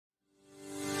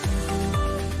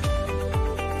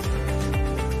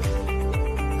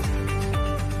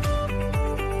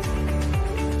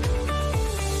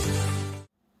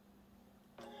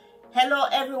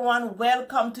everyone,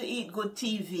 welcome to Eat Good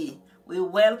TV. We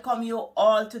welcome you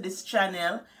all to this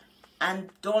channel, and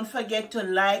don't forget to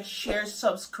like, share,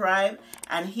 subscribe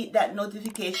and hit that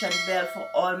notification bell for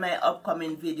all my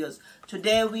upcoming videos.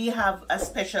 Today we have a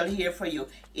special here for you.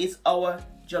 It's our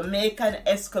Jamaican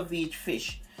Escovitch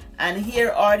fish, and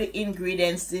here are the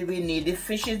ingredients that we need. The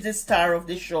fish is the star of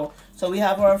the show. So we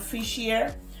have our fish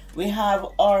here, we have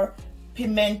our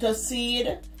pimento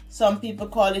seed, some people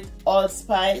call it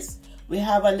allspice. We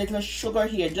have a little sugar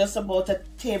here, just about a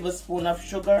tablespoon of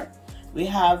sugar. We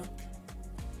have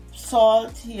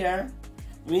salt here.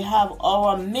 We have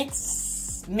our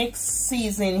mixed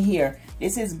seasoning here.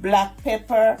 This is black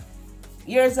pepper.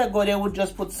 Years ago they would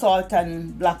just put salt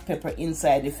and black pepper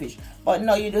inside the fish, but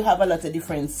now you do have a lot of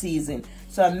different seasoning.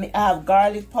 So I have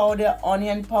garlic powder,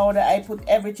 onion powder. I put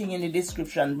everything in the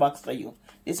description box for you.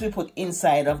 This we put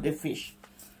inside of the fish.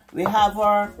 We have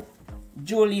our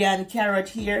julienne carrot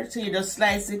here, so you just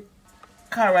slice the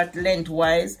carrot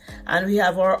lengthwise, and we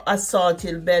have our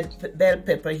assorted bell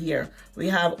pepper here. We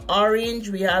have orange,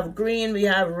 we have green, we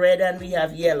have red, and we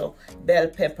have yellow bell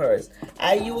peppers.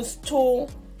 I use two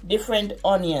different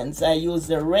onions. I use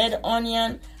the red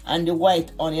onion and the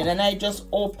white onion, and I just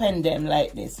open them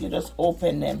like this. You just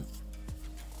open them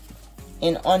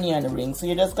in onion rings. So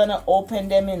you're just gonna open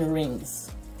them in rings.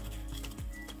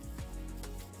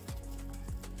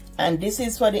 And this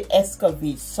is for the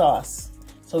Escovitch sauce.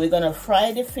 So we're gonna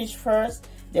fry the fish first,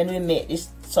 then we make this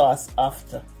sauce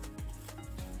after.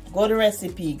 Good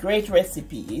recipe, great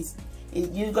recipe.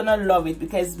 You're gonna love it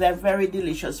because it's a very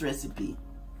delicious recipe.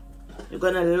 You're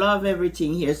gonna love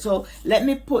everything here. So let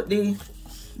me put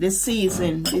the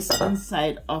season this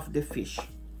inside of the fish.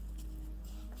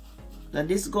 Now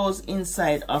this goes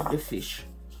inside of the fish.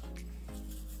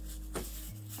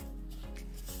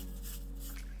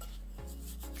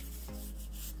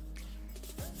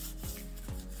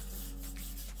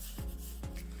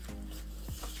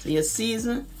 So you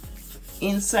season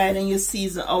inside and you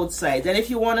season outside. And if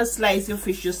you want to slice your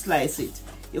fish, you slice it.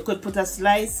 You could put a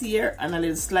slice here and a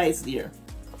little slice there.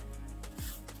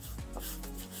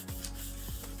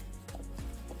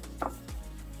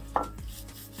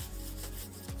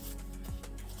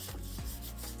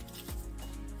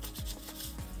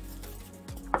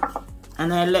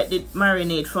 And I let it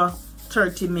marinate for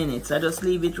 30 minutes. I just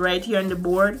leave it right here on the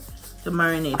board to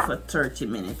marinate for 30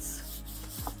 minutes.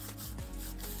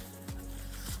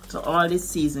 So all this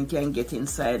season can get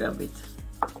inside of it.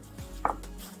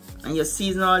 And you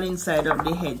season all inside of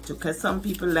the head too, because some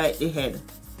people like the head.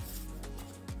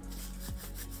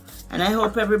 And I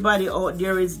hope everybody out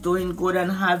there is doing good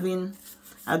and having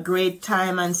a great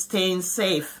time and staying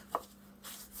safe.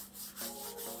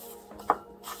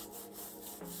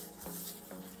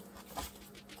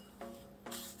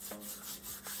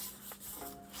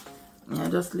 Yeah,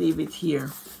 just leave it here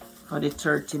for the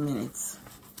 30 minutes.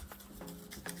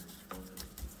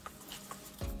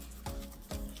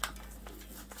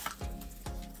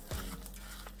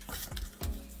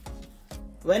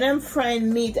 When I'm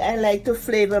frying meat, I like to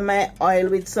flavor my oil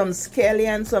with some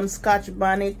scallion, some scotch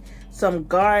bonnet, some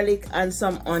garlic, and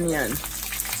some onion.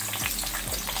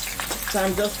 So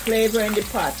I'm just flavoring the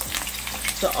pot,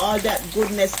 so all that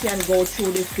goodness can go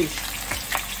through the fish.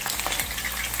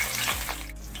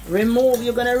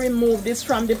 You're gonna remove this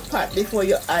from the pot before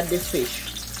you add the fish.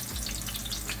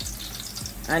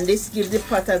 And this gives the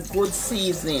pot a good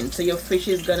seasoning, so your fish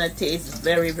is gonna taste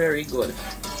very, very good.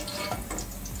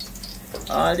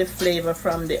 All the flavor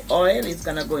from the oil is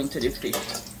gonna go into the fish,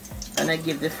 gonna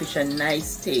give the fish a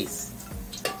nice taste.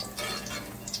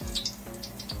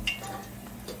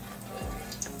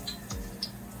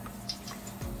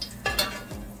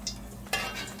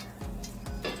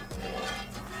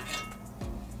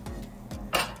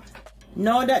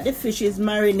 Now that the fish is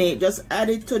marinated, just add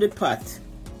it to the pot.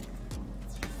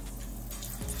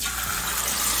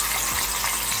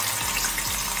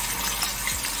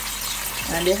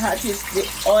 And the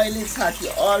oil is hot. You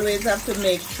always have to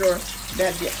make sure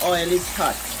that the oil is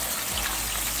hot.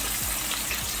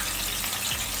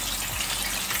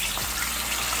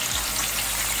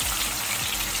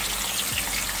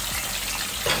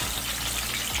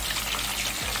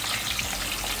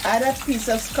 Add a piece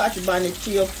of scotch bonnet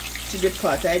to the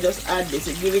pot. I just add this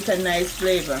to give it a nice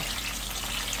flavor.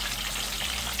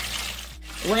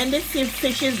 When the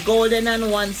fish is golden on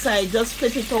one side, just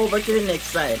flip it over to the next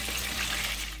side.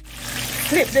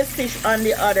 Flip the fish on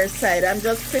the other side. I'm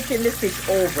just flipping the fish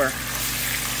over.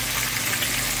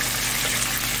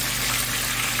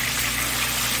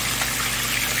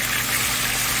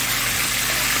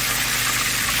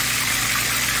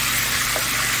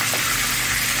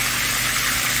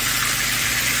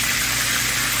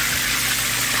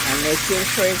 making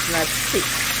sure it's not thick.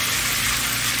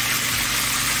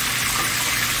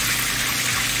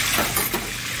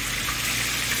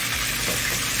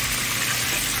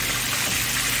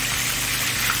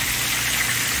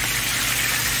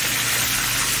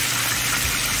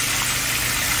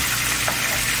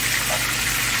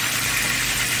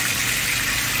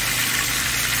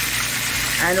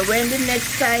 And when the next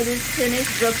side is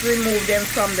finished, just remove them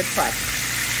from the pot.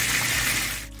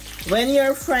 When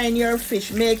you're frying your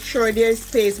fish, make sure there's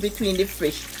space between the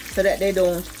fish so that they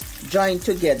don't join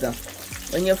together.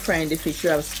 When you're frying the fish, you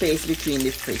have space between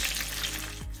the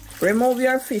fish. Remove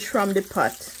your fish from the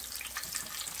pot.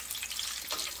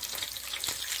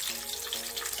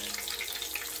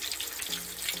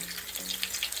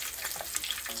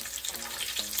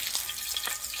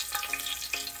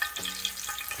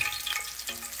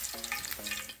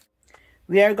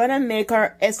 We are gonna make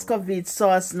our Escovitch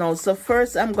sauce now. So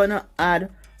first I'm gonna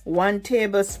add 1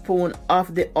 tablespoon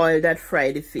of the oil that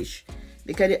fried the fish,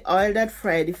 because the oil that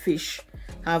fried the fish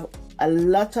have a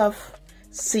lot of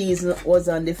season was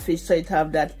on the fish, so it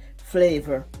have that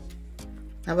flavor,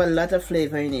 have a lot of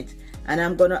flavor in it. And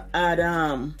I'm gonna add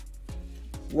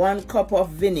 1 cup of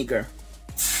vinegar.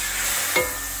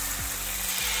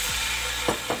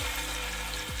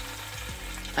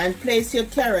 And place your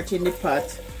carrot in the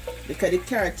pot, because the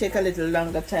carrot take a little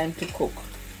longer time to cook.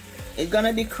 It's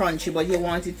gonna be crunchy, but you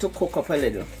want it to cook up a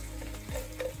little.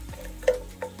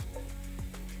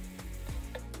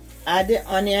 Add the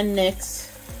onion next.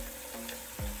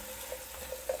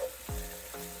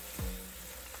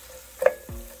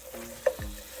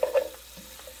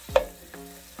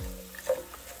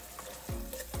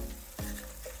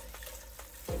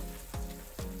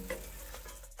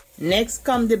 Next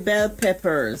come the bell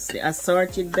peppers, the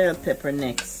assorted bell pepper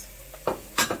next.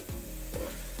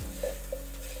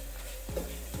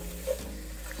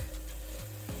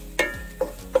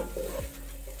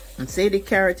 And see, the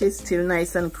carrot is still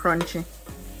nice and crunchy.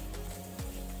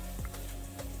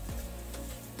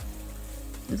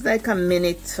 It's like a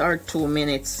minute or 2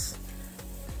 minutes.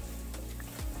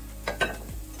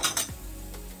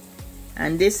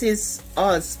 And this is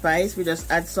allspice. We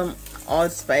just add some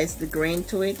allspice, the grain,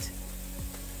 to it.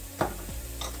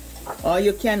 Or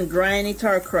you can grind it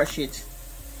or crush it.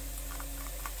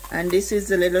 And this is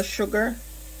the little sugar.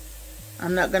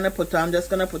 I'm just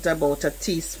gonna put about a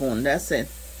teaspoon. That's it.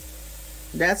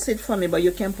 That's it for me, but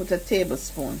you can put a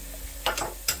tablespoon.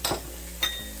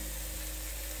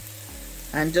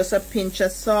 And just a pinch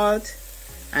of salt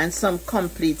and some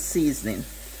complete seasoning.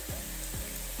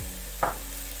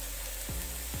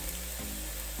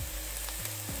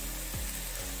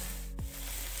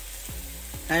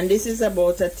 And this is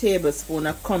about a tablespoon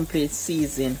of complete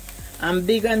seasoning. I'm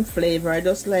big on flavor. I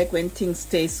just like when things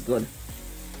taste good.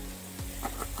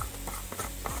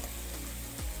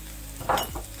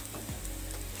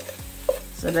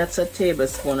 So that's a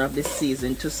tablespoon of the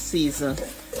seasoning to season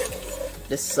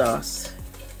the sauce.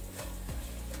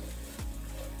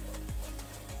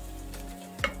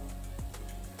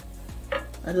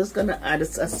 I'm just gonna add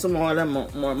a small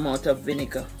amount of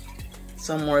vinegar.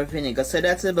 Some more vinegar. So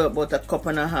that's about 1.5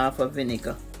 cups of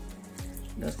vinegar.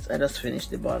 I just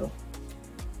finished the bottle.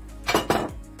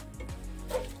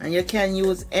 And you can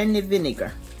use any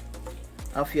vinegar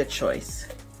of your choice.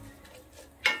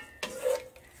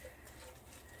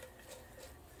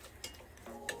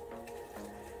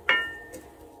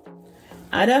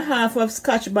 Add a half of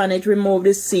Scotch bonnet, remove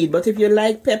the seed. But if you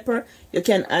like pepper, you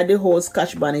can add the whole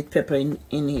Scotch bonnet pepper in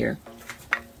here.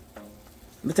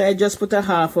 But I just put a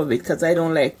half of it because I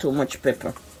don't like too much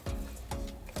pepper.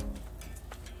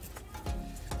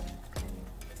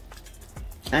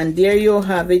 And there you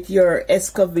have it, your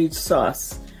Escovitch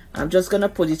sauce. I'm just going to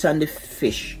put it on the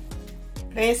fish.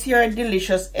 Place your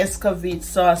delicious Escovitch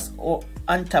sauce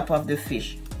on top of the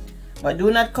fish. But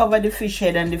do not cover the fish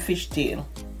head and the fish tail,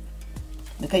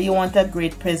 because you want a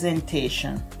great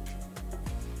presentation.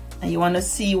 And you want to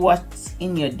see what's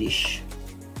in your dish.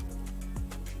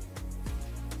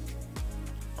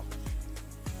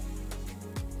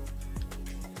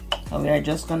 So we are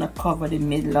just going to cover the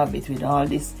middle of it with all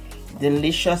this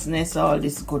deliciousness, all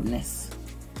this goodness.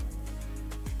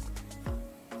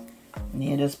 And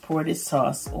you just pour the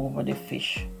sauce over the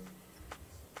fish.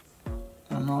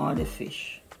 On all the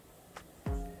fish.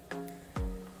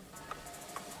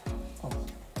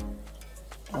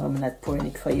 I'm not pouring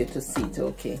it for you to see it,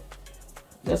 okay?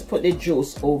 Just put the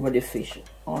juice over the fish.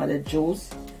 All the juice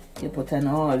you put on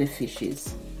all the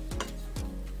fishes.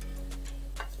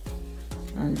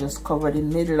 And just cover the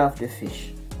middle of the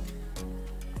fish.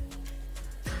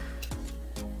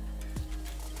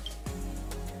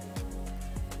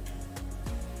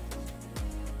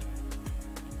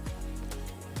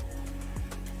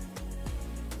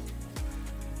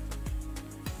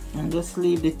 And just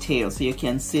leave the tail so you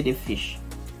can see the fish.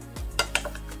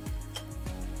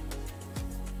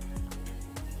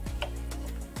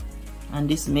 And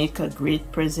this make a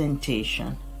great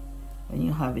presentation. When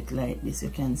you have it like this, you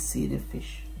can see the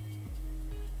fish.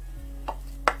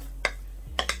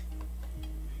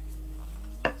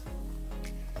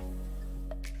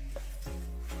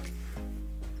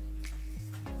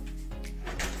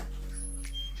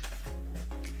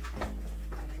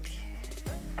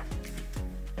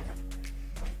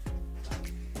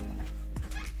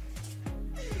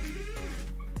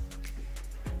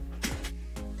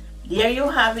 There you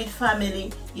have it,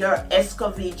 family, your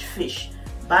Escovitch fish.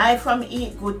 Bye from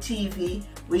Eat Good TV.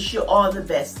 Wish you all the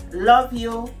best. Love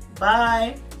you.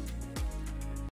 Bye.